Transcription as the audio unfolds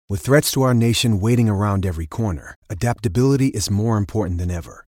With threats to our nation waiting around every corner, adaptability is more important than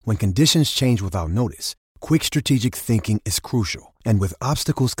ever. When conditions change without notice, quick strategic thinking is crucial. And with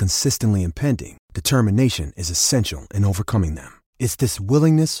obstacles consistently impending, determination is essential in overcoming them. It's this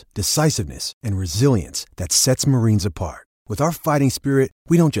willingness, decisiveness, and resilience that sets Marines apart. With our fighting spirit,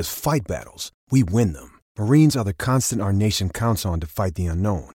 we don't just fight battles, we win them. Marines are the constant our nation counts on to fight the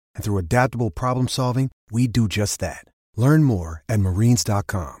unknown. And through adaptable problem solving, we do just that. Learn more at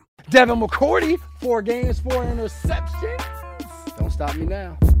marines.com. Devin McCourty, 4 games, 4 interceptions. Don't stop me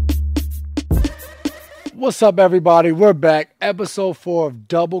now. What's up, everybody? We're back. Episode 4 of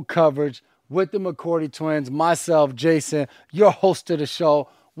Double Coverage with the McCourty twins. Myself, Jason, your host of the show,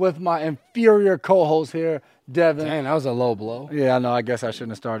 with my inferior co-host here, Devin. Dang, that was a low blow. Yeah, I know. I guess I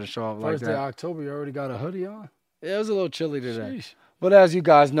shouldn't have started the show off like First that. day of October, you already got a hoodie on? Yeah, it was a little chilly today. Sheesh. But as you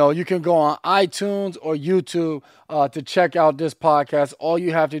guys know, you can go on iTunes or YouTube to check out this podcast. All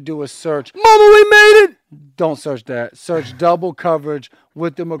you have to do is search, Mama, we made it! Don't search that. Search Double Coverage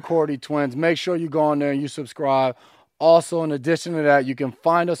with the McCourty twins. Make sure you go on there and you subscribe. Also, in addition to that, you can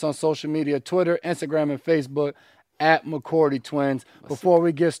find us on social media, Twitter, Instagram, and Facebook at McCourty Twins. Before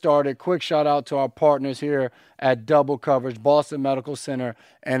we get started, quick shout out to our partners here at Double Coverage, Boston Medical Center,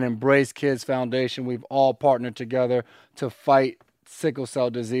 and Embrace Kids Foundation. We've all partnered together to fight sickle cell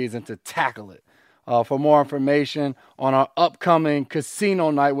disease and to tackle it. For more information on our upcoming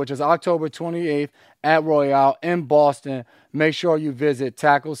casino night, which is October 28th at Royale in Boston, make sure you visit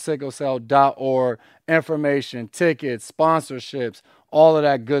tacklesicklecell.org. Information, tickets, sponsorships, all of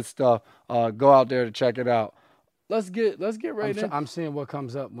that good stuff. Go out there to check it out. Let's get right in. I'm seeing what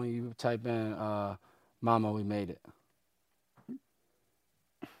comes up when you type in Mama, we made it.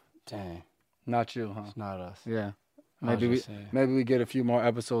 Dang. Not you, huh? It's not us. Yeah. Maybe Maybe we get a few more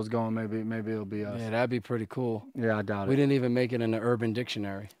episodes going. Maybe it'll be us. Yeah, that'd be pretty cool. Yeah, I doubt We it. didn't even make it in the Urban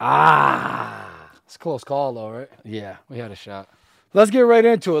Dictionary. It's It's a close call, though, right? yeah. We had a shot. Let's get right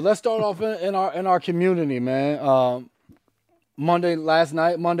into it. Let's start off in our community, man. Monday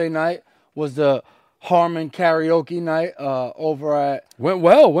night was the Harmon karaoke night over at Went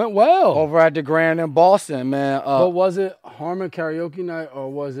well. the Grand in Boston, man. But was it Harmon Karaoke Night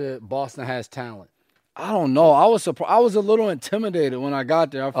or was it Boston Has Talent? I don't know. I was surprised. I was a little intimidated when I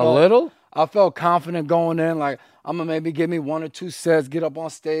got there. I felt confident going in. Like, I'm going to maybe give me 1 or 2 sets, get up on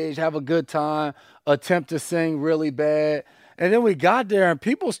stage, have a good time, attempt to sing really bad. And then we got there and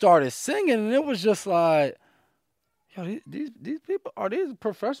people started singing, and it was just like, yo, these people, are these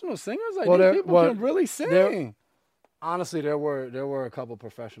professional singers? Like, Well, these people can really sing. Honestly, there were a couple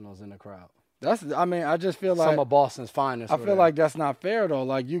professionals in the crowd. I just feel like Some of Boston's finest. I were feel there. like that's not fair, though.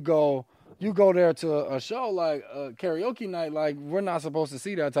 Like, you go there to a show like a karaoke night, like, we're not supposed to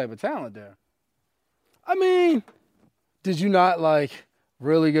see that type of talent there. I mean, did you not like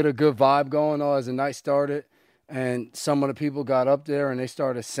really get a good vibe going though as the night started and some of the people got up there and they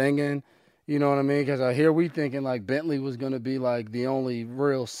started singing? You know what I mean? Because here we thinking like Bentley was going to be like the only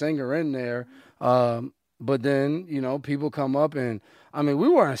real singer in there. But then, you know, people come up and, I mean, we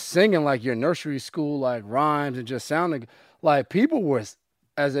weren't singing like your nursery school, like rhymes and just sounding like people were,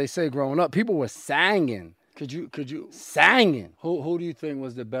 as they say growing up, people were singing. Could you Singing. who do you think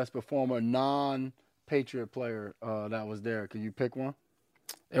was the best performer, non-Patriot player that was there? Could you pick one?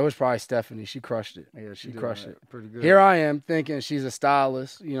 It was probably Stephanie. She crushed it. Yeah, She crushed it. Pretty good. Here I am thinking she's a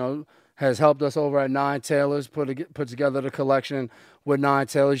stylist, you know, has helped us over at Nine Tailors, put together the collection with Nine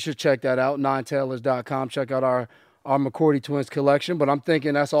Tailors. You should check that out, ninetailors.com. Check out our McCourty Twins collection. But I'm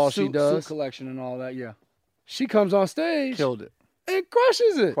thinking that's all she does. Suit collection and all that, yeah. She comes on stage Killed it. and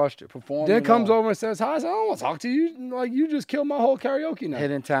crushes it. Crushed it. Performed. Then and comes all. over and says, hi, I said, I don't want to talk to you. Like, you just killed my whole karaoke night.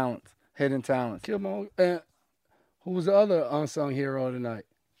 Hidden talents. Killed my whole, and who was the other unsung hero tonight?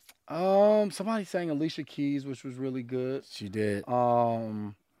 Somebody sang Alicia Keys, which was really good. She did.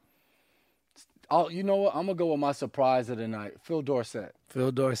 You know what? I'm gonna go with my surprise of the night, Phil Dorsett.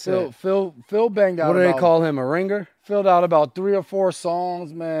 Phil Dorsett. Phil banged out. What do they call him, a ringer? Filled out about 3 or 4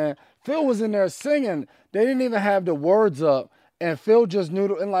 songs, man. Phil was in there singing. They didn't even have the words up, and Phil just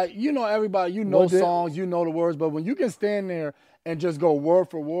knew. And like, you know, everybody, you know songs, you know the words, but when you can stand there and just go word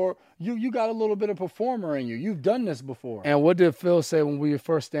for word, you got a little bit of performer in you. You've done this before. And what did Phil say when we were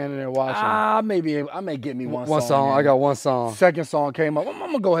first standing there watching? I may get me one One song. in. I got one song. Second song came up. I'm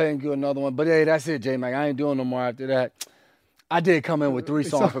gonna go ahead and do another one. But hey, that's it, J-Mac. I ain't doing no more after that. I did come in with 3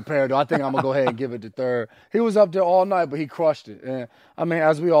 songs prepared, though. I think I'm gonna go ahead and give it the third. He was up there all night, but he crushed it. And I mean,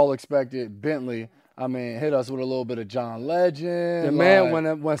 as we all expected, Bentley, I mean, hit us with a little bit of John Legend. The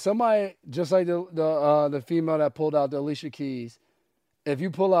man, when somebody, just like the female that pulled out the Alicia Keys, if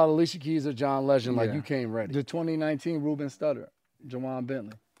you pull out Alicia Keys or John Legend, like, you came ready. The 2019 Ruben Studdard, Jawan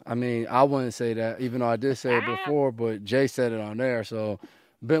Bentley. I mean, I wouldn't say that, even though I did say it before, but Jay said it on there, so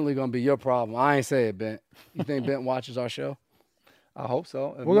Bentley going to be your problem. I ain't say it, Bent. You think Bent watches our show? I hope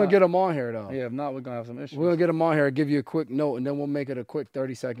so. We're going to get him on here, though. Yeah, if not, we're going to have some issues. We're going to get him on here and give you a quick note, and then we'll make it a quick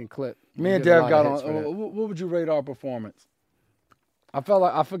 30-second clip. Me and Dev got on. What would you rate our performance? I felt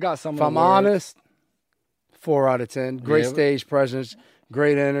like I forgot some of the If I'm words. honest, 4 out of 10. Great stage presence,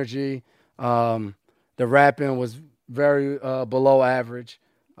 great energy. The rapping was very below average.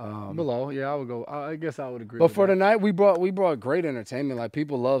 Below, yeah, I would go. I guess I would agree. But with for that. the night, we brought great entertainment. Like,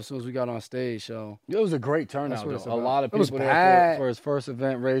 people loved as soon as we got on stage. So It was a great turnout. That's what it's Though. A about. lot of It was people there packed. for his first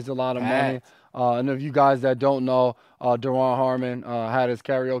event, raised a lot of money. Packed. And if you guys that don't know, Deron Harmon had his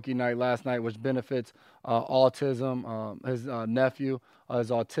karaoke night last night, which benefits autism. His nephew is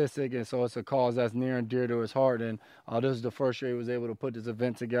autistic, and so it's a cause that's near and dear to his heart. And this is the first year he was able to put this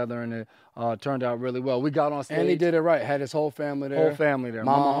event together, and it turned out really well. We got on stage. And he did it right. Had his whole family there. Whole family there.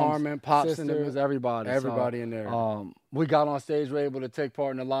 Mama Moms, Harmon, Pops, and sisters, everybody. everybody in there. We got on stage, we were able to take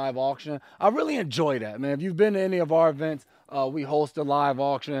part in the live auction. I really enjoy that, man. If you've been to any of our events, we host a live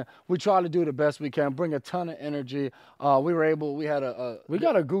auction. We try to do the best we can, bring a ton of energy. We had we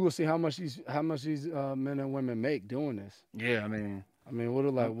got to Google see how much these men and women make doing this. Yeah, I mean, what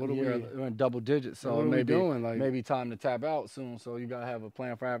are we're in double digits, so what are we maybe doing? Like- maybe time to tap out soon. So you gotta have a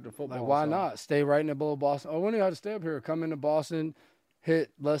plan for after football. Like, why so. not stay right in the middle of Boston? Or when you have to stay up here, come into Boston,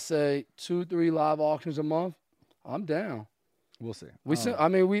 hit, let's say, 2-3 live auctions a month. I'm down. We'll see. We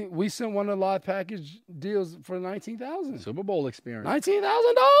sent one of the live package deals for $19,000. Super Bowl experience.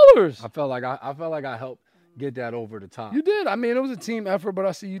 $19,000. I felt like I helped get that over the top. You did. I mean, it was a team effort, but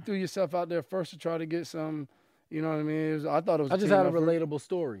I see you threw yourself out there first to try to get some. You know what I mean? I thought it was. I just team had a effort relatable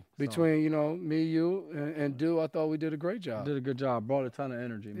story between me, you, and Do. I thought we did a great job. Did a good job. Brought a ton of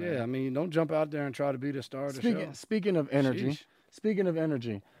energy, man. Yeah, I mean, don't jump out there and try to be the star of the show. Speaking of energy,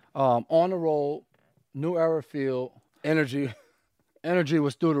 Sheesh. On the roll, New Era Field, energy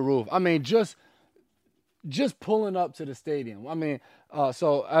was through the roof. I mean, just pulling up to the stadium. I mean,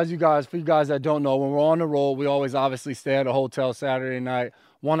 so for you guys that don't know, when we're on the roll, we always obviously stay at a hotel Saturday night.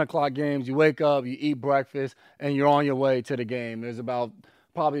 1:00 games. You wake up, you eat breakfast, and you're on your way to the game. There's about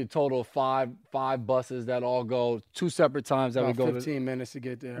probably a total of five buses that all go 2 separate times that About we go 15 minutes to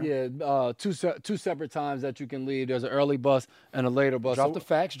get there. Yeah, two separate times that you can leave. There's an early bus and a later bus. Drop the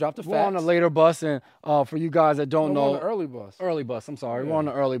facts. We're on the later bus, and for you guys that don't know, We're on the early bus. Early bus, I'm sorry. We're on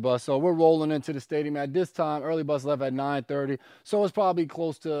the early bus. So we're rolling into the stadium. At this time, early bus left at 9:30. So it's probably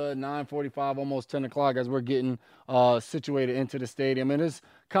close to 9:45, almost 10 o'clock as we're getting situated into the stadium. And it's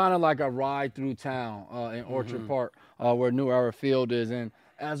kind of like a ride through town in Orchard Park where New Era Field is. And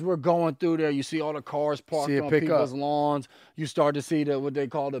as we're going through there, you see all the cars parked on people's lawns. You start to see what they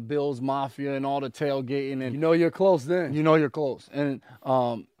call the Bills Mafia and all the tailgating. And You know you're close then. you know you're close. And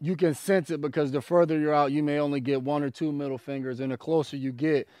you can sense it because the further you're out, you may only get 1 or 2 middle fingers. And the closer you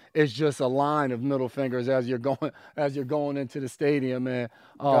get, it's just a line of middle fingers as you're going into the stadium. And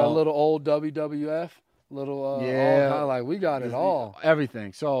Got a little old WWF. Like we got it all.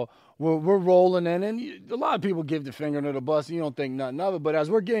 Everything. So we're rolling in, and a lot of people give the finger to the bus, and you don't think nothing of it. But as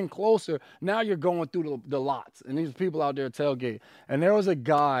we're getting closer, now you're going through the lots, and these people out there tailgate. And there was a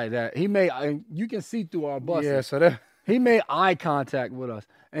guy that you can see through our buses. Yeah, so He made eye contact with us,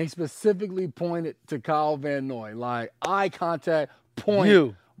 and he specifically pointed to Kyle Van Noy, like eye contact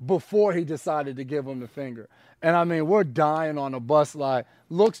point before he decided to give him the finger. And I mean, we're dying on the bus, like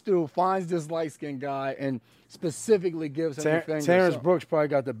looks through, finds this light-skinned guy, and specifically gives him the finger. Terrence Brooks probably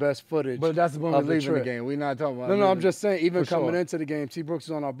got the best footage. But that's when we're leaving the trip. game. We're not talking about No, I'm just saying, even For coming sure. into the game, T. Brooks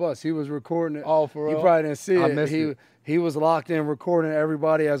was on our bus. He was recording it. Oh, for real? You probably didn't see it. I missed it. He was locked in recording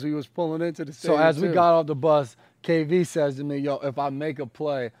everybody as we was pulling into the So stadium. as we too. got off the bus, KV says to me, yo, if I make a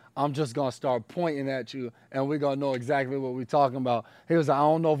play, I'm just going to start pointing at you, and we're going to know exactly what we're talking about. He was like, I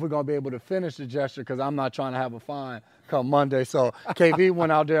don't know if we're going to be able to finish the gesture because I'm not trying to have a fine come Monday. So KV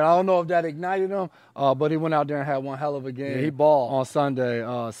went out there. I don't know if that ignited him, but he went out there and had one hell of a game. Yeah, he balled. On Sunday.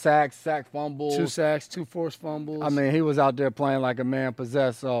 Sack fumbles. 2 sacks, 2 forced fumbles. I mean, he was out there playing like a man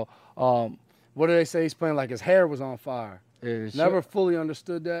possessed. So what do they say? He's playing like his hair was on fire. it Never fully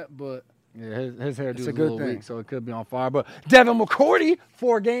understood that, but Yeah, his hairdo is a a good little thing. weak, so it could be on fire. But Devin McCourty,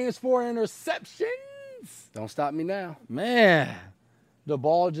 4 games, 4 interceptions. don't stop me now. Man, the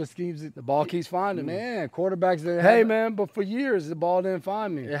ball just keeps it. The ball keeps finding me. Man, quarterbacks. Hey, man, but for years, the ball didn't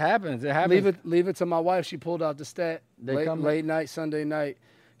find me. It happens. It happens. Leave it to my wife. She pulled out the stat late night, Sunday night.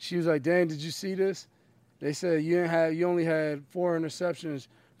 She was like, "Dan, did you see this? They said you only had 4 interceptions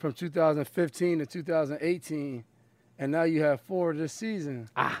from 2015 to 2018, and now you have 4 this season."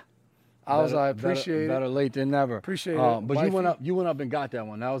 I was like, appreciate better it. late than never. Appreciate it. But you went up and got that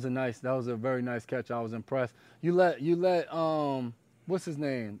one. That was a very nice catch. I was impressed. You let what's his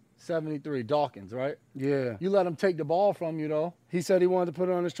name? 73 Dawkins, right? Yeah. You let him take the ball from you though. He said he wanted to put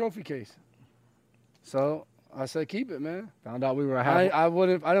it on his trophy case. So I said, keep it, man. Found out we were I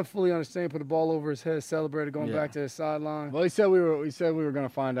didn't fully understand. Put the ball over his head, celebrated, going back to his sideline. Well, he said we were going to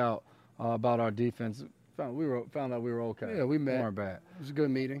find out about our defense. Found out we were okay. Yeah, we met. We weren't bad. It was a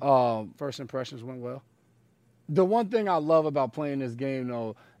good meeting. First impressions went well. The one thing I love about playing this game,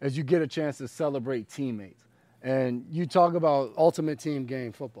 though, is you get a chance to celebrate teammates. And you talk about ultimate team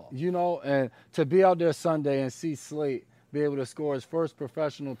game football. And to be out there Sunday and see Slate be able to score his first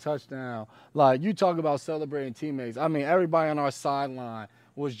professional touchdown. Like, you talk about celebrating teammates. I mean, everybody on our sideline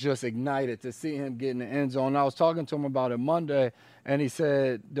was just ignited to see him get in the end zone. I was talking to him about it Monday, and he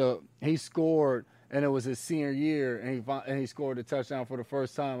said he scored, and it was his senior year, and he scored a touchdown for the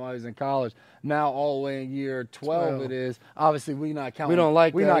first time while he was in college. Now all the way in year 12 it is. Obviously, we're not counting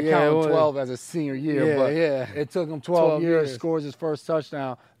 12 as a senior year, but it took him 12 years, scores his first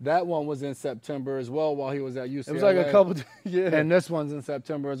touchdown. That one was in September as well while he was at UCLA. It was like a couple, And this one's in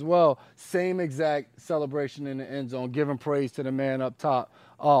September as well. Same exact celebration in the end zone, giving praise to the man up top.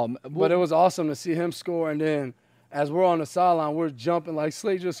 But it was awesome to see him score, and then as we're on the sideline, we're jumping like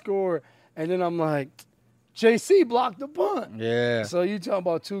Slade just scored. And then I'm like, JC blocked the punt. Yeah. So you talking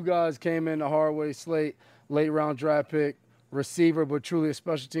about two guys came in the hard way, Slate, late round draft pick, receiver, but truly a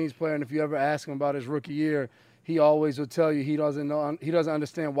special teams player. And if you ever ask him about his rookie year, he always will tell you he doesn't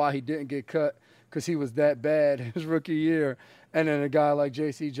understand why he didn't get cut because he was that bad his rookie year. And then a guy like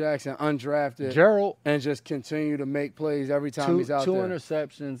J.C. Jackson, undrafted, Gerald, and just continue to make plays every time he's out there. 2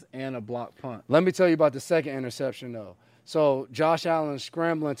 interceptions and a blocked punt. Let me tell you about the second interception, though. So Josh Allen is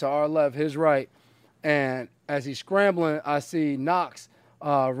scrambling to our left, his right, and as he's scrambling, I see Knox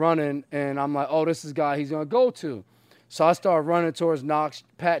running, and I'm like, oh, this is the guy he's going to go to. So I start running towards Knox,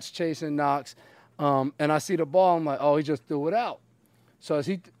 Pat's chasing Knox, and I see the ball. I'm like, oh, he just threw it out. So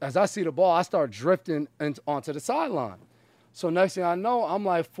as I see the ball, I start drifting onto the sideline. So next thing I know, I'm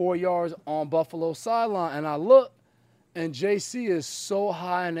like 4 yards on Buffalo's sideline, and I look, and JC is so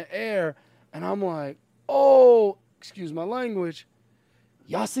high in the air, and I'm like, oh, excuse my language,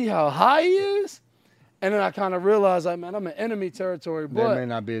 y'all see how high he is? And then I kind of realized, like, man, I'm in enemy territory. But they may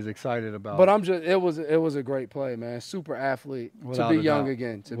not be as excited about but I'm just, it was a great play, man. Super athlete. Without to be a young doubt.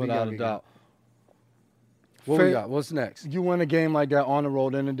 again. To Without be young a doubt. Again. What we got? What's next? You win a game like that on the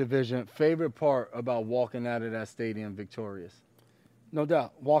road in the division. Favorite part about walking out of that stadium victorious? No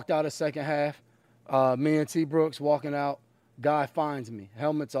doubt. Walked out of second half. Me and T. Brooks walking out. Guy finds me.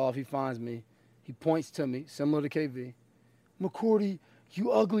 Helmet's off. He finds me. He points to me, similar to KV. McCourty,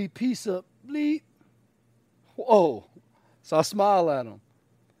 you ugly piece of bleep. Whoa. So I smile at him.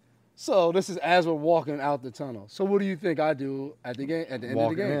 So this is as we're walking out the tunnel. So what do you think I do at the end of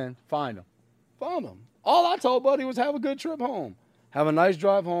the game? In, find him. Found him. All I told Buddy was have a good trip home. Have a nice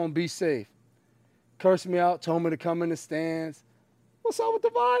drive home. Be safe. Cursed me out. Told me to come in the stands. What's up with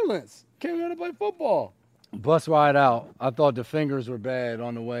the violence? Came here to play football. Bus ride out. I thought the fingers were bad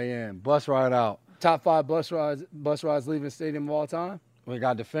on the way in. Bus ride out. Top 5 bus rides leaving the stadium of all time? We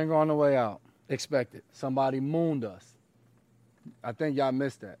got the finger on the way out. Expected. Somebody mooned us. I think y'all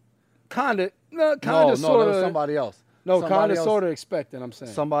missed that. Kind of, that was somebody else. No, kind of, sort of expected, I'm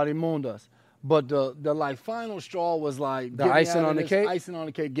saying. Somebody mooned us. But the like final straw was like the icing on the cake? Icing on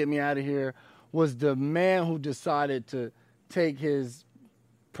the cake, get me out of here, was the man who decided to take his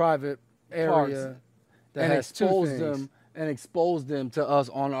private area and expose them to us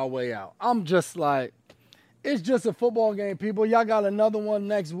on our way out. I'm just like, it's just a football game, people. Y'all got another one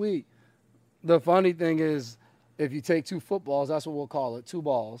next week. The funny thing is, if you take 2 footballs, that's what we'll call it, 2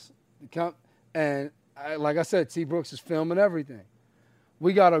 balls. And like I said, T. Brooks is filming everything.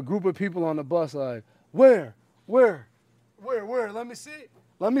 We got a group of people on the bus like, where? Let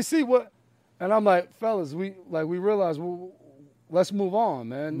me see what. And I'm like, fellas, we realize, let's move on,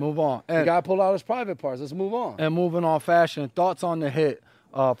 man. Move on. The guy pulled out his private parts. Let's move on. And moving on fashion, thoughts on the hit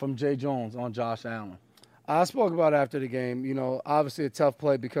from Jay Jones on Josh Allen? I spoke about it after the game. You know, obviously a tough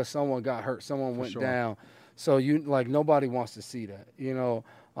play because someone got hurt. Someone went down. So, nobody wants to see that, you know.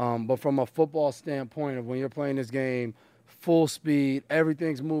 But from a football standpoint of when you're playing this game, full speed,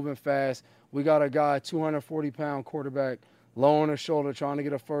 everything's moving fast. We got a guy, 240-pound quarterback, low on his shoulder, trying to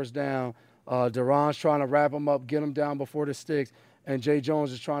get a first down. Duran's trying to wrap him up, get him down before the sticks, and Jay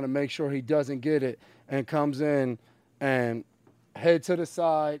Jones is trying to make sure he doesn't get it and comes in and head to the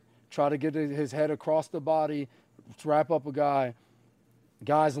side, try to get his head across the body, wrap up a guy.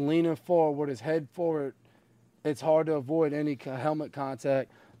 Guy's leaning forward with his head forward. It's hard to avoid any helmet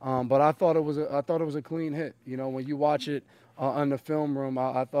contact. But I thought it was a clean hit. You know, when you watch it in the film room,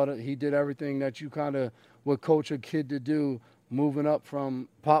 I thought he did everything that you kind of would coach a kid to do, moving up from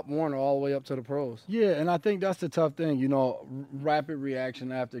Pop Warner all the way up to the pros. Yeah, and I think that's the tough thing, you know, rapid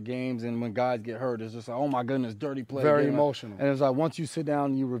reaction after games and when guys get hurt, it's just like, oh my goodness, dirty play. Very emotional. And it's like once you sit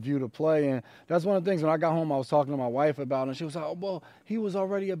down and you review the play, and that's one of the things when I got home I was talking to my wife about it, and she was like, oh, well, he was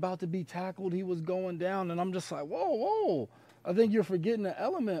already about to be tackled, he was going down, and I'm just like, whoa. I think you're forgetting the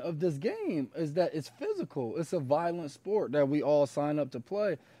element of this game is that it's physical. It's a violent sport that we all sign up to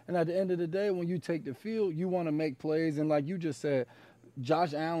play. And at the end of the day, when you take the field, you want to make plays. And like you just said,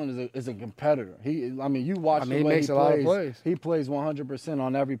 Josh Allen is a competitor. You watch the way he makes a lot of plays. He plays 100%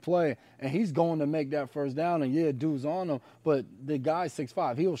 on every play, and he's going to make that first down. And yeah, dude's on him, but the guy's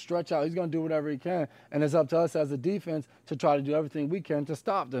 6'5". He'll stretch out. He's going to do whatever he can, and it's up to us as a defense to try to do everything we can to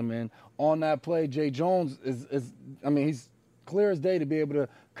stop them. And on that play, Jay Jones he's clear as day to be able to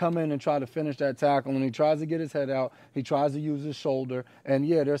come in and try to finish that tackle, and he tries to get his head out. He tries to use his shoulder, and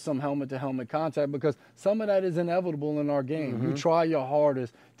yeah, there's some helmet-to-helmet contact because some of that is inevitable in our game. Mm-hmm. You try your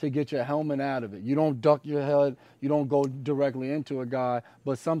hardest to get your helmet out of it. You don't duck your head. You don't go directly into a guy,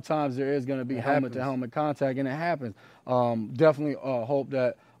 but sometimes there is going to be helmet-to-helmet contact, and it happens. Definitely hope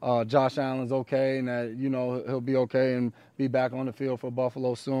that Josh Allen's okay and that, you know, he'll be okay and be back on the field for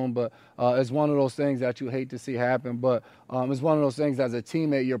Buffalo soon. But it's one of those things that you hate to see happen. But it's one of those things as a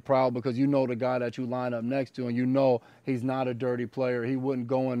teammate you're proud because you know the guy that you line up next to and you know he's not a dirty player. He wouldn't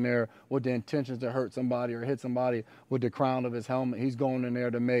go in there with the intentions to hurt somebody or hit somebody with the crown of his helmet. He's going in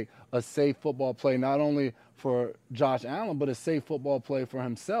there to make a safe football play, not only for Josh Allen, but a safe football play for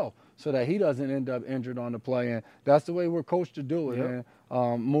himself so that he doesn't end up injured on the play. And that's the way we're coached to do it. Yep.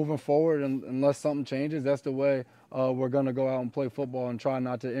 And moving forward, and unless something changes, that's the way we're going to go out and play football and try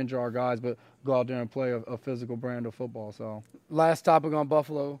not to injure our guys, but go out there and play a physical brand of football. So, last topic on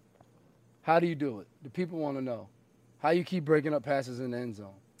Buffalo, how do you do it? The people want to know. How you keep breaking up passes in the end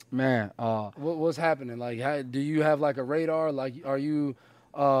zone? Man. What's happening? Like, do you have like a radar? Like, are you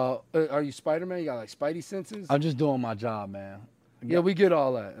Spider-Man? You got like Spidey senses? I'm just doing my job, man. Yeah, we get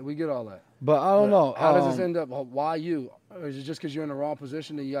all that. But I don't know. How does this end up? Why you? Or is it just because you're in the wrong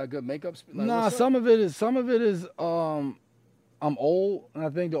position and you got good makeup? Like, some of it is. I'm old, and I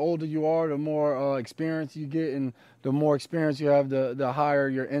think the older you are, the more experience you get, and the more experience you have, the higher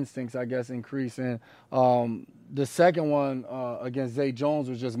your instincts, I guess, increase. And the second one against Zay Jones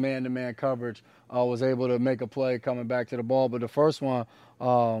was just man-to-man coverage. I was able to make a play coming back to the ball, but the first one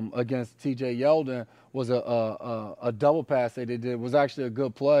against T.J. Yeldon was a double pass that they did. Was actually a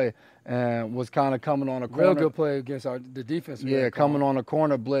good play and was kind of coming on a corner. Real good play against the defense. Yeah, coming on a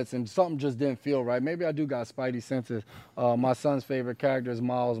corner blitz, and something just didn't feel right. Maybe I do got Spidey senses. My son's favorite character is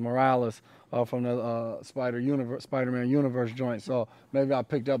Miles Morales from the Spider-Man universe joint, so maybe I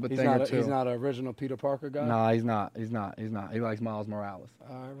picked up a thing or two. He's not an original Peter Parker guy? Nah, he's not. He likes Miles Morales.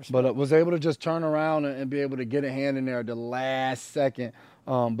 But was able to just turn around and be able to get a hand in there at the last second.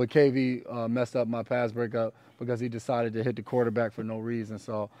 But KV messed up my pass breakup because he decided to hit the quarterback for no reason.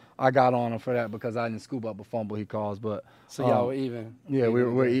 So I got on him for that because I didn't scoop up a fumble he caused. But so y'all were even. Yeah,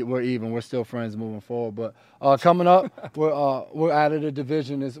 we're even. We're still friends moving forward. But coming up, we're out of the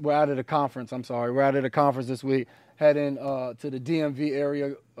division. We're out of the conference. I'm sorry. We're out of the conference this week. Heading to the DMV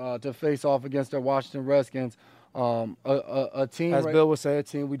area to face off against the Washington Redskins. A team, as Bill would say, a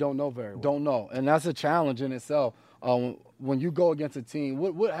team we don't know very well. Don't know, and that's a challenge in itself. When you go against a team,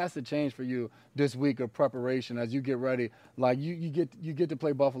 what has to change for you this week of preparation as you get ready? Like you get to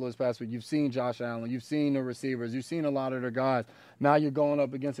play Buffalo this past week. You've seen Josh Allen, you've seen the receivers, you've seen a lot of their guys. Now you're going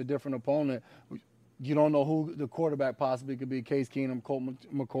up against a different opponent. You don't know who the quarterback possibly could be: Case Keenum, Colt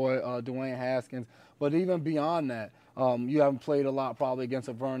McCoy, Dwayne Haskins. But even beyond that, you haven't played a lot probably against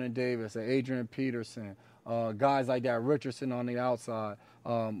a Vernon Davis, an Adrian Peterson. Guys like that, Richardson on the outside.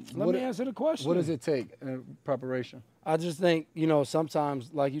 Let me answer the question. What does it take in preparation? I just think, sometimes,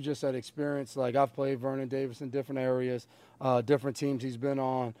 like you just said, experience. Like I've played Vernon Davis in different areas, different teams he's been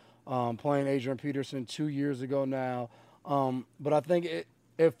on, playing Adrian Peterson 2 years ago now. But I think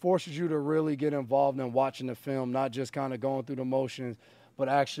it forces you to really get involved in watching the film, not just kind of going through the motions, but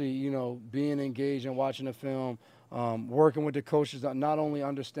actually, being engaged and watching the film, working with the coaches that not only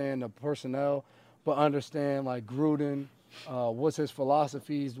understand the personnel, but understand like Gruden, what's his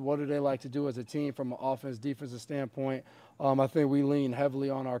philosophies, what do they like to do as a team from an offense, defensive standpoint. I think we lean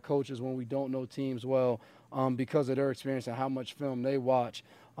heavily on our coaches when we don't know teams well because of their experience and how much film they watch.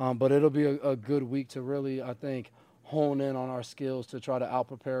 But it'll be a good week to really, I think, hone in on our skills to try to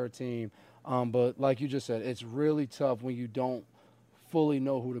out-prepare a team. But like you just said, it's really tough when you don't fully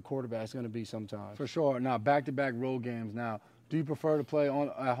know who the quarterback's going to be sometimes. For sure. Now, back-to-back road games now. Do you prefer to play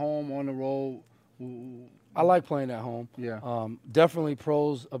at home, on the road? I like playing at home. Yeah. Definitely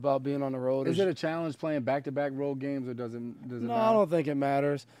pros about being on the road. Is it a challenge playing back-to-back road games, or does it No, matter? I don't think it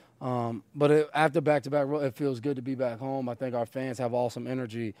matters. But after back-to-back, it feels good to be back home. I think our fans have awesome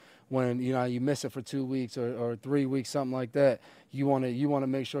energy when you miss it for 2 weeks or 3 weeks, something like that. You want to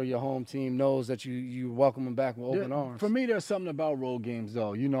make sure your home team knows that you welcome them back with open arms. For me, there's something about road games,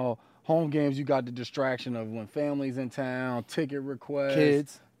 though. Home games, you got the distraction of when family's in town, ticket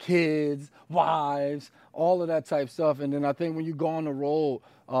requests, kids, wives, all of that type stuff. And then I think when you go on the road,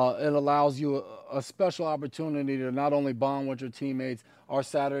 it allows you a special opportunity to not only bond with your teammates. Our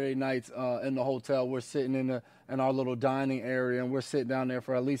Saturday nights in the hotel, we're sitting in our little dining area, and we're sitting down there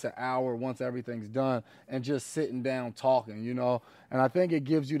for at least an hour once everything's done, and just sitting down talking, And I think it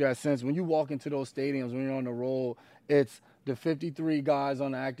gives you that sense when you walk into those stadiums when you're on the road. It's the 53 guys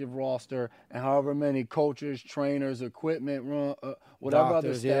on the active roster and however many coaches, trainers, equipment, whatever Doctors,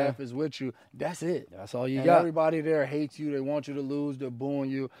 other staff is with you. That's it. That's all you and got. Everybody there hates you. They want you to lose. They're booing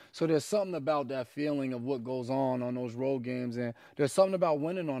you. So there's something about that feeling of what goes on those road games. And there's something about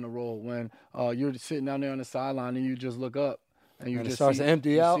winning on the road when you're sitting down there on the sideline and you just look up and you just starts to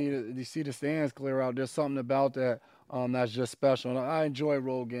empty out. You see the stands clear out. There's something about that that's just special. And I enjoy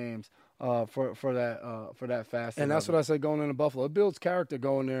road games. For that fast. And that's what I said going into Buffalo. It builds character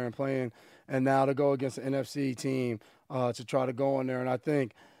going there and playing, and now to go against an NFC team to try to go in there. And I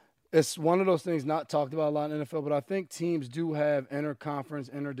think it's one of those things not talked about a lot in the NFL, but I think teams do have inter-conference,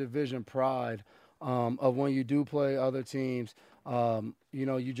 inter-division pride of when you do play other teams.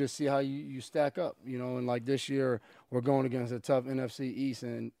 You just see how you stack up, and like this year we're going against a tough NFC East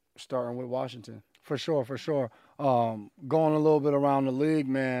and starting with Washington. For sure. Going a little bit around the league,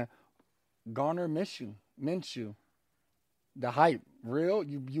 man. Gardner Minshew, the hype, real?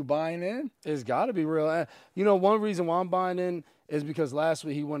 You buying in? It's got to be real. One reason why I'm buying in is because last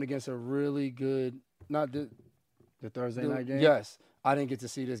week he went against a really good, the Thursday night game? Yes. I didn't get to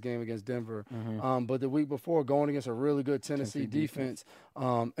see this game against Denver. Mm-hmm. But the week before, going against a really good Tennessee defense.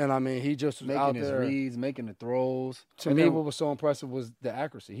 And, I mean, he just was making out his there. reads, making the throws. To me, what was so impressive was the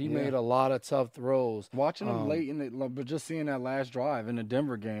accuracy. He made a lot of tough throws. Watching him late but just seeing that last drive in the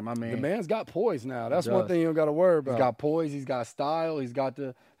Denver game, I mean. The man's got poise now. That's one thing you don't got to worry about. He's got poise. He's got style. He's got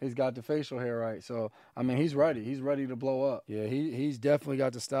the facial hair right. So, I mean, he's ready. He's ready to blow up. Yeah, he's definitely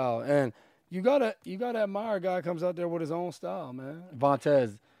got the style. And you gotta admire a guy who comes out there with his own style, man.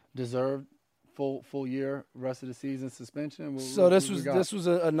 Vontaze deserved full year, rest of the season suspension. This was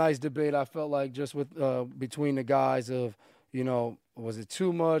a nice debate. I felt like just with between the guys of, was it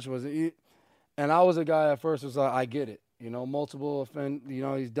too much? Was it? And I was a guy at first who was like, I get it. Multiple offend.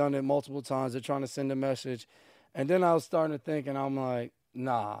 He's done it multiple times. They're trying to send a message, and then I was starting to think, and I'm like,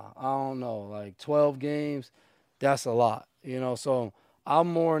 nah, I don't know. Like 12 games, that's a lot. So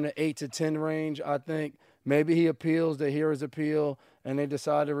I'm more in the 8 to 10 range. I think maybe he appeals. They hear his appeal, and they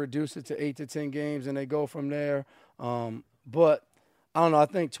decide to reduce it to 8 to 10 games, and they go from there. But I don't know. I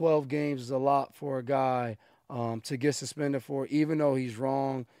think 12 games is a lot for a guy to get suspended for, even though he's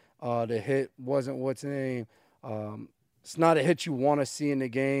wrong. The hit wasn't what's name. It's not a hit you want to see in the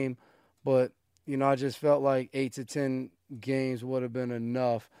game, but I just felt like 8 to 10 games would have been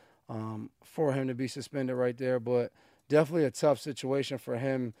enough for him to be suspended right there. But definitely a tough situation for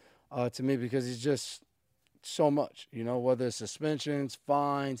him to me because he's just so much, whether it's suspensions,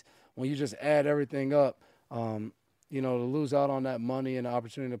 fines, when you just add everything up, to lose out on that money and the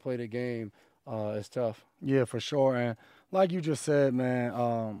opportunity to play the game is tough. Yeah, for sure. And like you just said,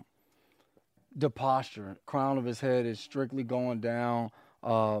 man, the posture, crown of his head is strictly going down.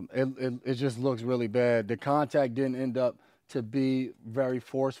 It just looks really bad. The contact didn't end up to be very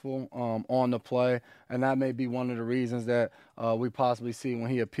forceful on the play, and that may be one of the reasons that we possibly see when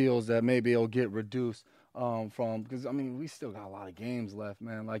he appeals that maybe it'll get reduced because, I mean, we still got a lot of games left,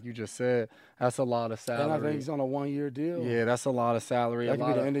 man. Like you just said, that's a lot of salary. And I think he's on a 1-year deal. Yeah, that's a lot of salary. That could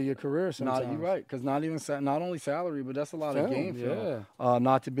be the end of your career sometimes. You're right, because not only salary, but that's a lot of game film. Yeah.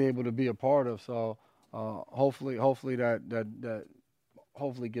 Not to be able to be a part of. So hopefully that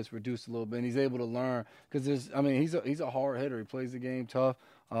hopefully gets reduced a little bit, and he's able to learn because he's a hard hitter. He plays the game tough,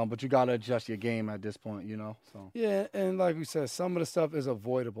 but you got to adjust your game at this point, So yeah, and like we said, some of the stuff is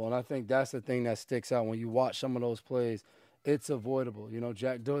avoidable, and I think that's the thing that sticks out when you watch some of those plays. It's avoidable.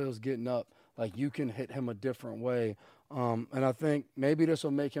 Jack Doyle's getting up, like you can hit him a different way, and I think maybe this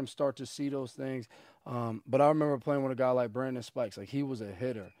will make him start to see those things. But I remember playing with a guy like Brandon Spikes, like he was a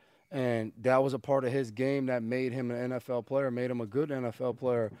hitter. And that was a part of his game that made him an NFL player, made him a good NFL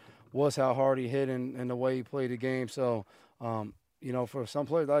player, was how hard he hit and the way he played the game. So for some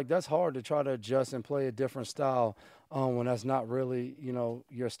players, like that's hard to try to adjust and play a different style when that's not really,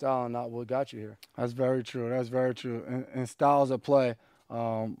 your style and not what got you here. That's very true. That's very true. And styles of play,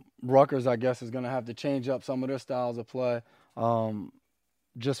 Rutgers, I guess, is going to have to change up some of their styles of play.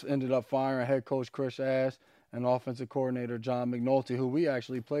 Just ended up firing head coach Chris Ash and offensive coordinator John McNulty, who we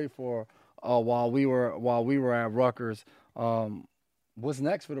actually played for while we were at Rutgers. What's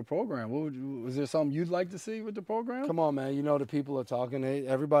next for the program? Was there something you'd like to see with the program? Come on, man. The people are talking.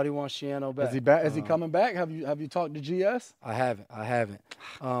 Everybody wants Shiano back. Is he back? Is he coming back? Have you talked to GS? I haven't.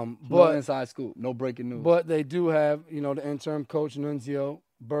 No inside scoop. No breaking news. But they do have, the interim coach Nunzio,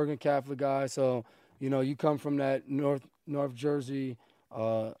 Bergen Catholic guy. So, you come from that North Jersey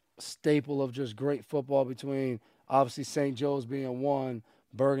staple of just great football between obviously St. Joe's being 1,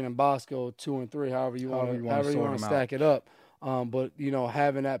 Bergen and Bosco 2 and 3, however you want to stack it up. But,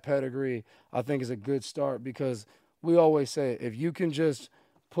 having that pedigree, I think, is a good start because we always say if you can just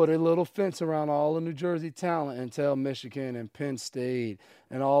put a little fence around all the New Jersey talent and tell Michigan and Penn State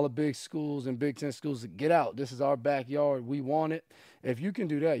and all the big schools and Big Ten schools to get out. This is our backyard. We want it. If you can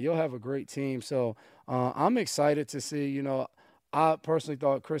do that, you'll have a great team. So I'm excited to see, I personally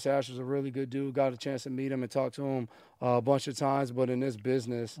thought Chris Ash was a really good dude. Got a chance to meet him and talk to him a bunch of times. But in this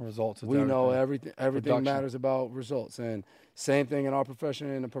business, results. We know everything matters about results. And same thing in our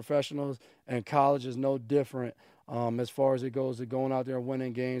profession and the professionals. And college is no different as far as it goes to going out there and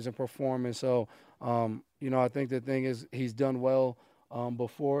winning games and performing. So, I think the thing is he's done well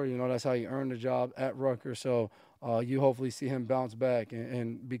before. That's how he earned the job at Rutgers. So you hopefully see him bounce back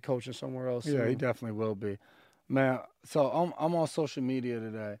and be coaching somewhere else. Yeah, he definitely will be. Man, so I'm on social media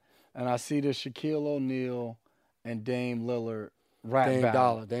today, and I see this Shaquille O'Neal and Dame Lillard rap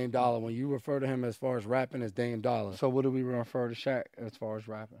battle. Dame Dollar. When you refer to him as far as rapping, it's Dame Dollar. So what do we refer to Shaq as far as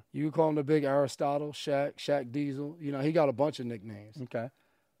rapping? You call him the big Aristotle, Shaq Diesel. He got a bunch of nicknames. Okay.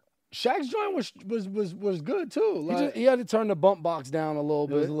 Shaq's joint was good too. Like, he had to turn the bump box down a little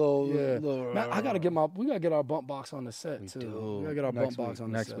bit. It was a little, yeah. Little, Man, we gotta get our bump box on the set too. We gotta get our bump box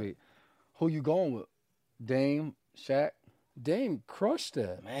on the set next week. Who you going with? Dame, Shaq? Dame crushed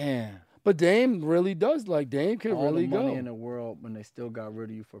that. Man. But Dame really does. Dame can really go. All the money in the world when they still got rid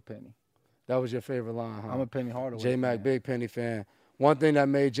of you for a penny. That was your favorite line, huh? I'm a Penny Hardaway J-Mac, fan. big Penny fan. One thing that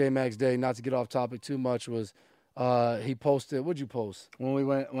made J-Mac's day, not to get off topic too much, was he posted, what'd you post?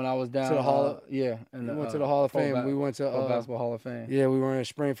 When I was down to the Hall of, we went to the Hall of Fame. We went to Basketball Hall of Fame. Yeah, we were in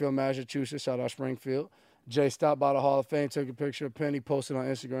Springfield, Massachusetts. Shout out Springfield. Jay stopped by the Hall of Fame, took a picture of Penny, posted on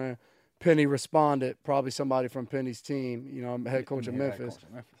Instagram. Penny responded, probably somebody from Penny's team, head coach of Memphis.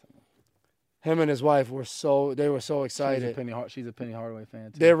 Him and his wife were so excited. She's a Penny Hardaway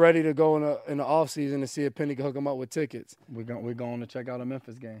fan too. They're ready to go in the off season to see if Penny can hook them up with tickets. We're going to check out a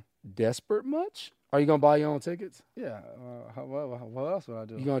Memphis game. Desperate much? Are you gonna buy your own tickets? Yeah. What else would I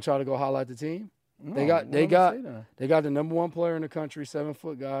do? You gonna try to go highlight the team? No, they got the number 1 player in the country,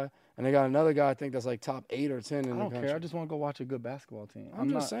 7-foot guy, and they got another guy I think that's like top 8 or 10 in the country. I don't care. I just want to go watch a good basketball team.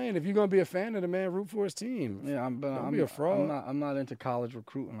 I'm just saying, if you're gonna be a fan of the man, root for his team. Yeah, don't be a fraud. I'm not into college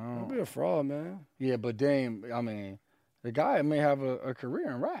recruiting. Don't be a fraud, man. Yeah, but Dame, the guy may have a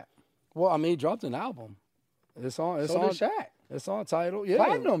career in rap. Well, he dropped an album. It's on. So did Shaq. It's on Tidal. Yeah.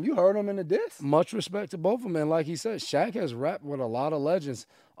 Platinum. You heard him in the diss. Much respect to both of them. And like he said, Shaq has rapped with a lot of legends.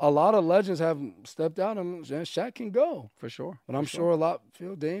 A lot of legends have stepped out, and Shaq can go. For sure. But I'm sure a lot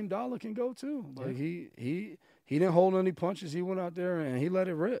feel Dame Dollar can go too. Like he didn't hold any punches. He went out there and he let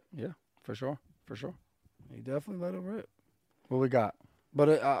it rip. Yeah, for sure. He definitely let it rip. What we got?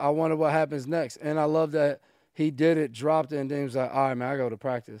 But I wonder what happens next. And I love that he did it, dropped it, and Dame's like, all right, man, I go to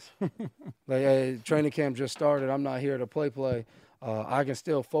practice. Hey, training camp just started. I'm not here to play. I can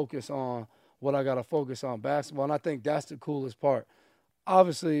still focus on what I got to focus on, basketball. And I think that's the coolest part.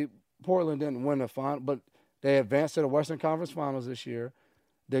 Obviously, Portland didn't win the final, but they advanced to the Western Conference Finals this year.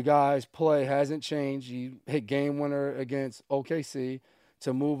 The guy's play hasn't changed. He hit game winner against OKC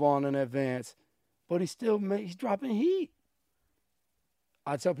to move on and advance. But he's dropping heat.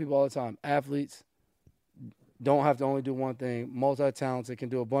 I tell people all the time, athletes don't have to only do one thing. Multi-talented, can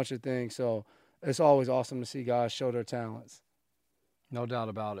do a bunch of things. So it's always awesome to see guys show their talents. No doubt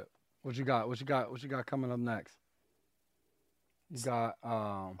about it. What you got coming up next? You got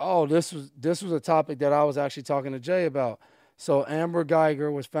this was a topic that I was actually talking to Jay about. So Amber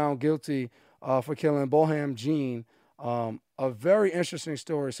Geiger was found guilty for killing Boham Jean. A very interesting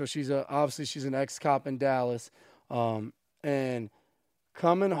story. So she's an ex-cop in Dallas, and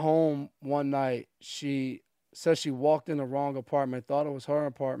coming home one night, she said she walked in the wrong apartment, thought it was her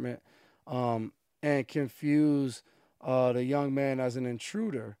apartment, and confused the young man as an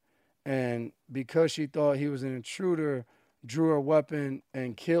intruder. And because she thought he was an intruder, drew her weapon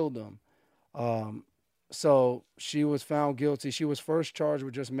and killed him. So she was found guilty. She was first charged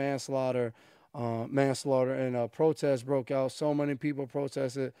with just manslaughter, and a protest broke out. So many people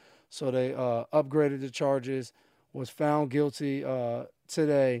protested, so they upgraded the charges. Was found guilty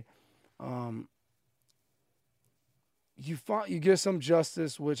today. You get some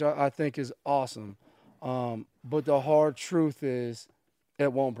justice, which I think is awesome. But the hard truth is,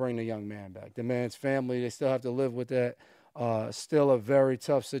 it won't bring the young man back. The man's family, they still have to live with that. Still a very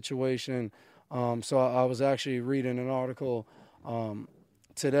tough situation. So I was actually reading an article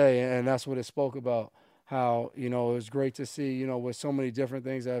today, and that's what it spoke about, how, it was great to see, with so many different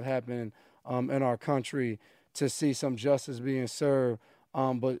things that have happened in our country, to see some justice being served.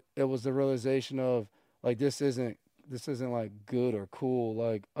 But it was the realization of, like, this isn't like good or cool.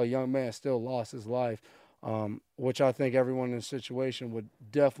 Like, a young man still lost his life, which I think everyone in the situation would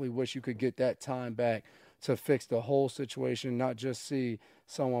definitely wish you could get that time back to fix the whole situation, not just see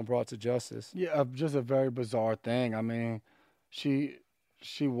someone brought to justice. Yeah, just a very bizarre thing. I mean, she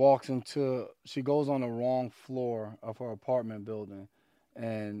goes on the wrong floor of her apartment building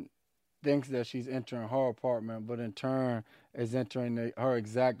and thinks that she's entering her apartment, but in turn is entering her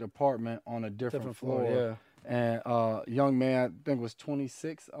exact apartment on a different floor. Yeah. And young man, I think was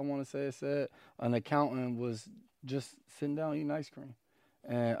 26, I want to say it said, an accountant, was just sitting down eating ice cream.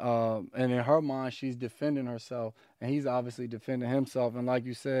 And in her mind, she's defending herself, and he's obviously defending himself. And like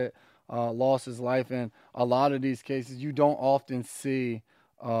you said, lost his life. And a lot of these cases, you don't often see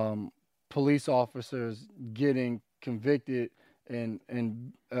police officers getting convicted and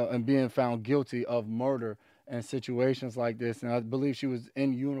being found guilty of murder in situations like this. And I believe she was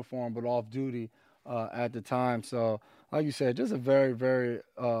in uniform but off duty at the time. So, like you said, just a very, very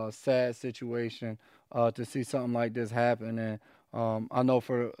sad situation to see something like this happen. And I know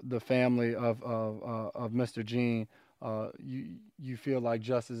for the family of Mr. Jean, you feel like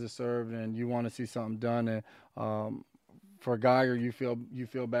justice is served and you want to see something done. And for Geiger, you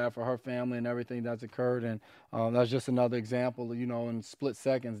feel bad for her family and everything that's occurred. And that's just another example. In split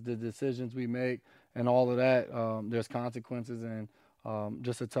seconds, the decisions we make and all of that, there's consequences, and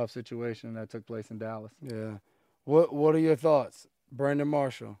just a tough situation that took place in Dallas. Yeah. What are your thoughts? Brandon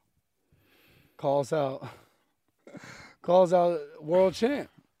Marshall calls out world champ.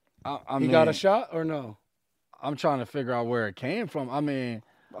 I he mean, got a shot or no? I'm trying to figure out where it came from. I mean,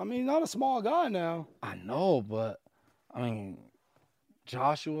 not a small guy now. I know, but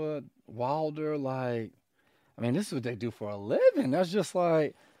Joshua Wilder, this is what they do for a living. That's just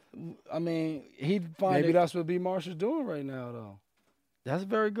like, he'd find maybe that's what B. Marshall's doing right now, though. That's a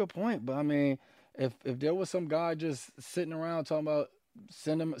very good point. But if there was some guy just sitting around talking about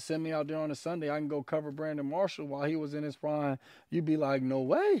send me out there on a Sunday, I can go cover Brandon Marshall while he was in his prime, you'd be like, no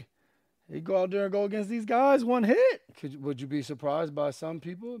way. He'd go out there and go against these guys, one hit. Would you be surprised by some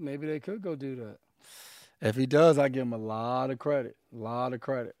people? Maybe they could go do that. If he does, I give him a lot of credit.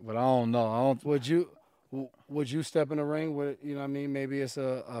 But I don't know. Would you step in the ring with, maybe it's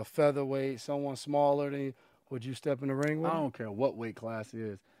a featherweight, someone smaller than you. Would you step in the ring with him? I don't care what weight class he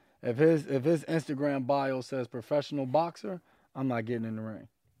is. If his Instagram bio says professional boxer, I'm not getting in the ring.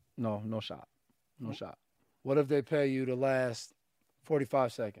 No shot. No shot. What if they pay you the last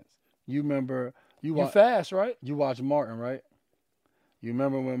 45 seconds? You remember you fast, right? You watch Martin, right? You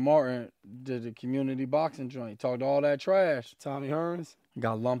remember when Martin did the community boxing joint, talked all that trash. Tommy Hearns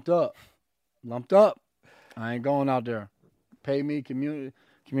got lumped up. I ain't going out there. Pay me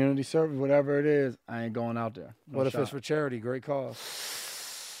community service, whatever it is, I ain't going out there. What if it's for charity? Great cause.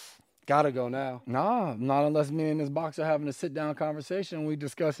 Gotta go now. Nah, not unless me and this boxer having a sit-down conversation and we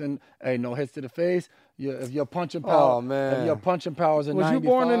discussing, hey, no hits to the face. If your punching power, oh, man. If your punching powers in 95. Was you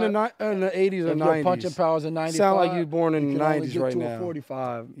born in the 80s or 90s? Your punching powers in 95. Sound like you born in the 90s right now.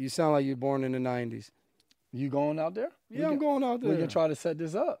 45. You sound like you born in the 90s. You going out there? Yeah, I'm going out there. We can try to set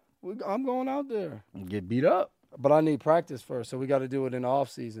this up. I'm going out there. Get beat up. But I need practice first, so we got to do it in the off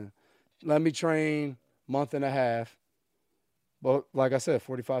season. Let me train month and a half. But like I said,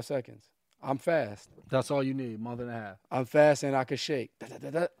 45 seconds. I'm fast. That's all you need, month and a half. I'm fast and I can shake.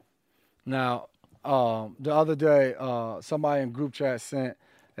 Now, the other day, somebody in group chat sent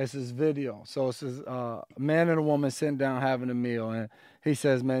us this video. So it says a man and a woman sitting down having a meal, and he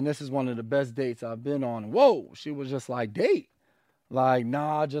says, man, this is one of the best dates I've been on. Whoa, she was just like, date? Like,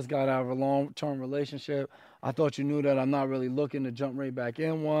 nah, I just got out of a long-term relationship. I thought you knew that I'm not really looking to jump right back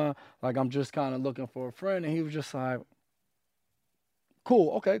in one. Like, I'm just kind of looking for a friend. And he was just like,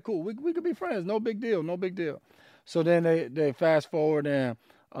 cool, okay, cool. We could be friends. No big deal. So then they fast forward, and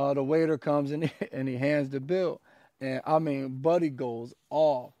the waiter comes and he hands the bill. And, Buddy goes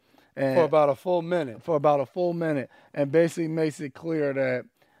off. And For about a full minute. And basically makes it clear that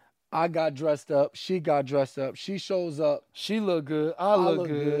I got dressed up, she got dressed up, she shows up, She look good. I look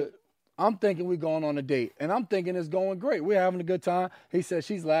good. I'm thinking we're going on a date, and I'm thinking it's going great. We're having a good time. He said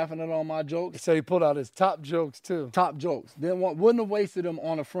she's laughing at all my jokes. He said he pulled out his top jokes too. Top jokes. Wouldn't have wasted them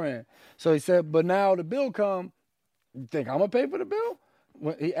on a friend. So he said, but now the bill come. You think I'm gonna pay for the bill?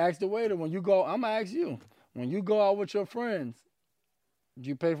 When he asked the waiter, when you go, I'm gonna ask you. When you go out with your friends, do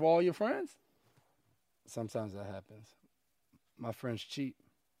you pay for all your friends? Sometimes that happens. My friends cheat.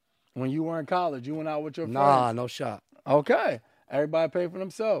 When you were in college, you went out with your Nah, friends. no shot. Okay. Everybody pay for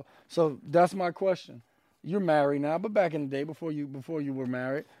themselves. So that's my question. You're married now, but back in the day, before you were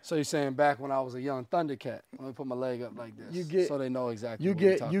married, So you're saying back when I was a young Thundercat? Let me put my leg up like this, so they know exactly.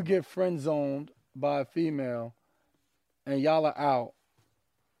 you get friend zoned by a female, and y'all are out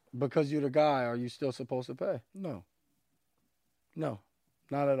because you're the guy. Are you still supposed to pay? No,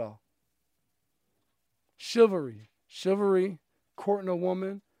 not at all. Chivalry, courting a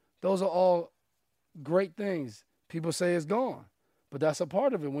woman, those are all great things. People say it's gone, but that's a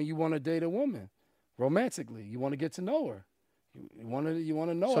part of it when you want to date a woman romantically. You want to get to know her. You want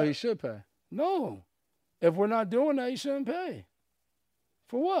to know her. So you should pay. No. If we're not doing that, you shouldn't pay.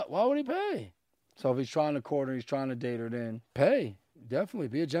 For what? Why would he pay? So if he's trying to court her, he's trying to date her, then Pay. Definitely.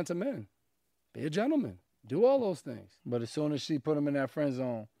 Be a gentleman. Be a gentleman. Do all those things. But as soon as she put him in that friend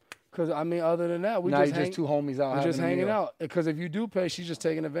zone, Because, I mean, other than that, now you're just two homies out we're having just a hanging meal. out. Because if you do pay, she's just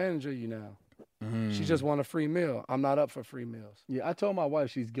taking advantage of you now. She just want a free meal. I'm not up for free meals. Yeah, I told my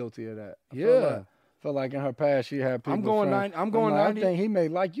wife she's guilty of that. I Yeah. felt like in her past she had people. I'm going friends. 90. I think he may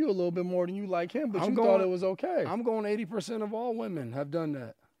like you a little bit more than you like him, but you thought it was okay. I'm going 80% of all women have done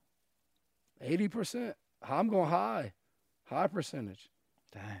that. 80%. I'm going high percentage.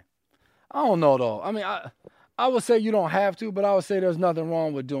 Damn. I don't know though. I mean, I would say you don't have to, but I would say there's nothing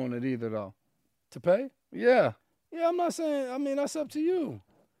wrong with doing it either though. To pay? Yeah. Yeah, I'm not saying, I mean, that's up to you.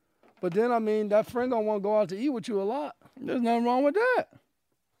 But then, I mean, that friend gonna want to go out to eat with you a lot. There's nothing wrong with that.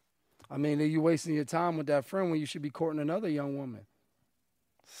 I mean, are you wasting your time with that friend when you should be courting another young woman?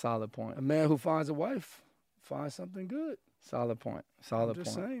 Solid point. A man who finds a wife finds something good. Solid point. Solid I'm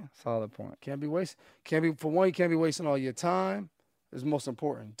just point. saying. Solid point. For one, you can't be wasting all your time. It's most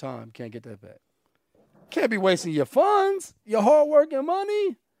important. Time. Can't get that back. Can't be wasting your funds, your hard work and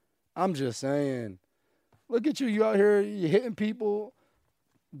money. I'm just saying. Look at you. You out here, you hitting people,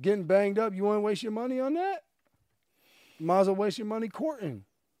 getting banged up. You want to waste your money on that? Might as well waste your money courting.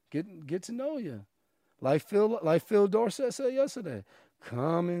 Get to know you. Like Phil Dorsett said yesterday.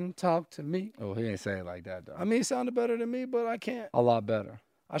 Come and talk to me. Oh, he ain't saying it like that though. I mean, it sounded better than me, but I can't. A lot better.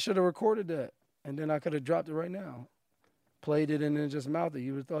 I should have recorded that, and then I could have dropped it right now. Played it and then just mouthed it.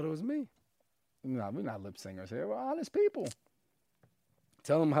 You would have thought it was me. No, we're not lip singers here. We're honest people.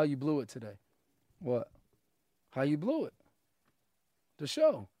 Tell them how you blew it today. What? How you blew it. The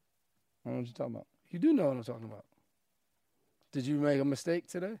show. I don't know what you're talking about. You do know what I'm talking about. Did you make a mistake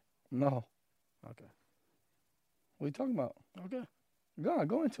today? No. Okay. What are you talking about? Okay.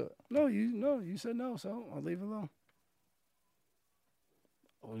 Go into it. No, you said no, so I'll leave it alone.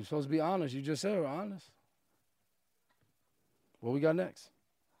 Well, you're supposed to be honest. You just said we're honest. What we got next?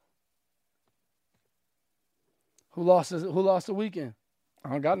 Who lost the weekend? I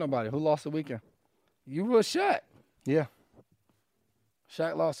don't got nobody. Who lost the weekend? You were Shaq. Yeah.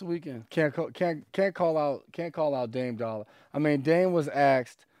 Shaq lost the weekend. Can't call out Dame Dollar. I mean, Dame was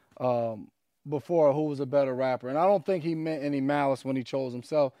asked before who was a better rapper, and I don't think he meant any malice when he chose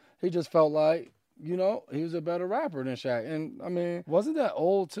himself. He just felt like, he was a better rapper than Shaq. And I mean, Wasn't that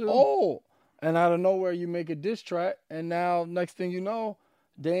old too? old. And out of nowhere, you make a diss track, and now next thing you know,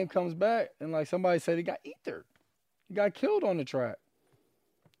 Dame comes back, and like somebody said, he got ethered. He got killed on the track.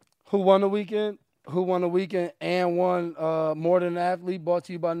 Who won the weekend? And won More Than an Athlete, brought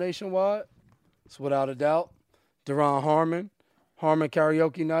to you by Nationwide? It's without a doubt. Deron Harmon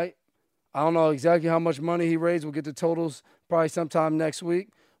karaoke night. I don't know exactly how much money he raised. We'll get the totals probably sometime next week.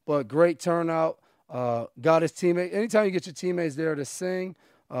 But great turnout. Got his teammate. Anytime you get your teammates there to sing,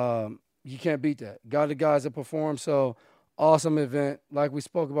 you can't beat that. Got the guys that perform. So awesome event. Like we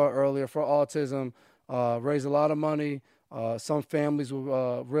spoke about earlier, for autism. Raised a lot of money. Some families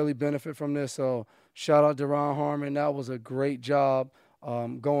will really benefit from this. So shout out to Deron Harmon. That was a great job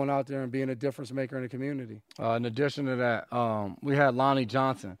going out there and being a difference maker in the community. In addition to that, we had Lonnie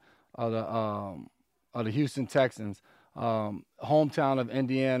Johnson of the Houston Texans, hometown of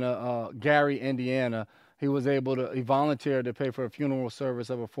Indiana, Gary, Indiana. He volunteered to pay for a funeral service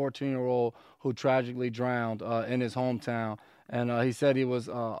of a 14-year-old who tragically drowned in his hometown. And he said he was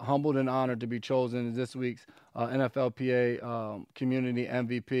humbled and honored to be chosen as this week's NFLPA community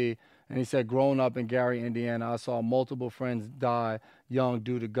MVP. And he said, growing up in Gary, Indiana, I saw multiple friends die young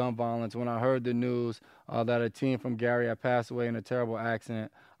due to gun violence. When I heard the news that a teen from Gary had passed away in a terrible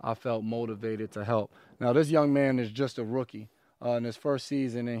accident, I felt motivated to help. Now, this young man is just a rookie in his first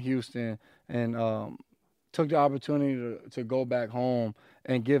season in Houston, and took the opportunity to go back home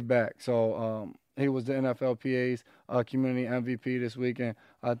and give back. So he was the NFLPA's community MVP this week, and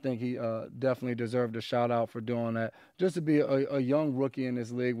I think he definitely deserved a shout-out for doing that. Just to be a young rookie in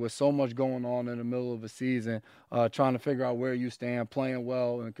this league with so much going on in the middle of a season, trying to figure out where you stand, playing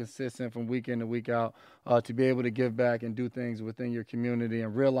well and consistent from week in to week out, to be able to give back and do things within your community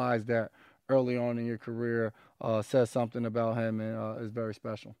and realize that early on in your career says something about him and is very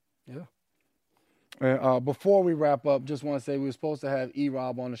special. Yeah. And before we wrap up, just want to say we were supposed to have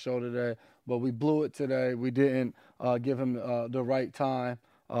E-Rob on the show today, but we blew it today. We didn't give him the right time,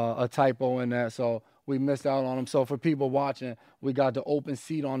 a typo in that, so we missed out on him. So for people watching, we got the open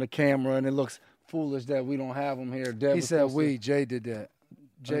seat on the camera, and it looks foolish that we don't have him here. He said Jay did that.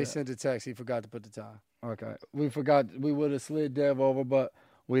 Jay sent a text. He forgot to put the time. Okay. We forgot. We would have slid Dev over, but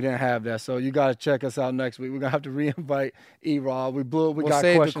we didn't have that. So you got to check us out next week. We're going to have to re-invite E-Rob. We blew it. We got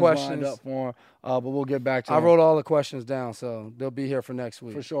questions lined up for him, but we'll get back to him. I wrote all the questions down, so they'll be here for next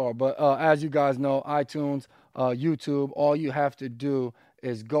week. For sure. But as you guys know, iTunes, YouTube, all you have to do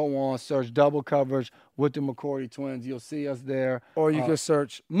is go on, search Double Coverage with the McCourty Twins. You'll see us there. Or you can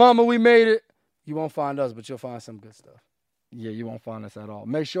search Mama, We Made It. You won't find us, but you'll find some good stuff. Yeah, you won't find us at all.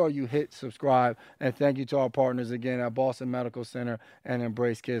 Make sure you hit subscribe, and thank you to our partners again at Boston Medical Center and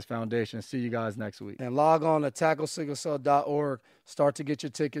Embrace Kids Foundation. See you guys next week. And log on to TackleSickleCell.org. Start to get your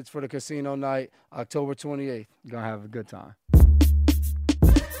tickets for the casino night, October 28th. You're going to have a good time.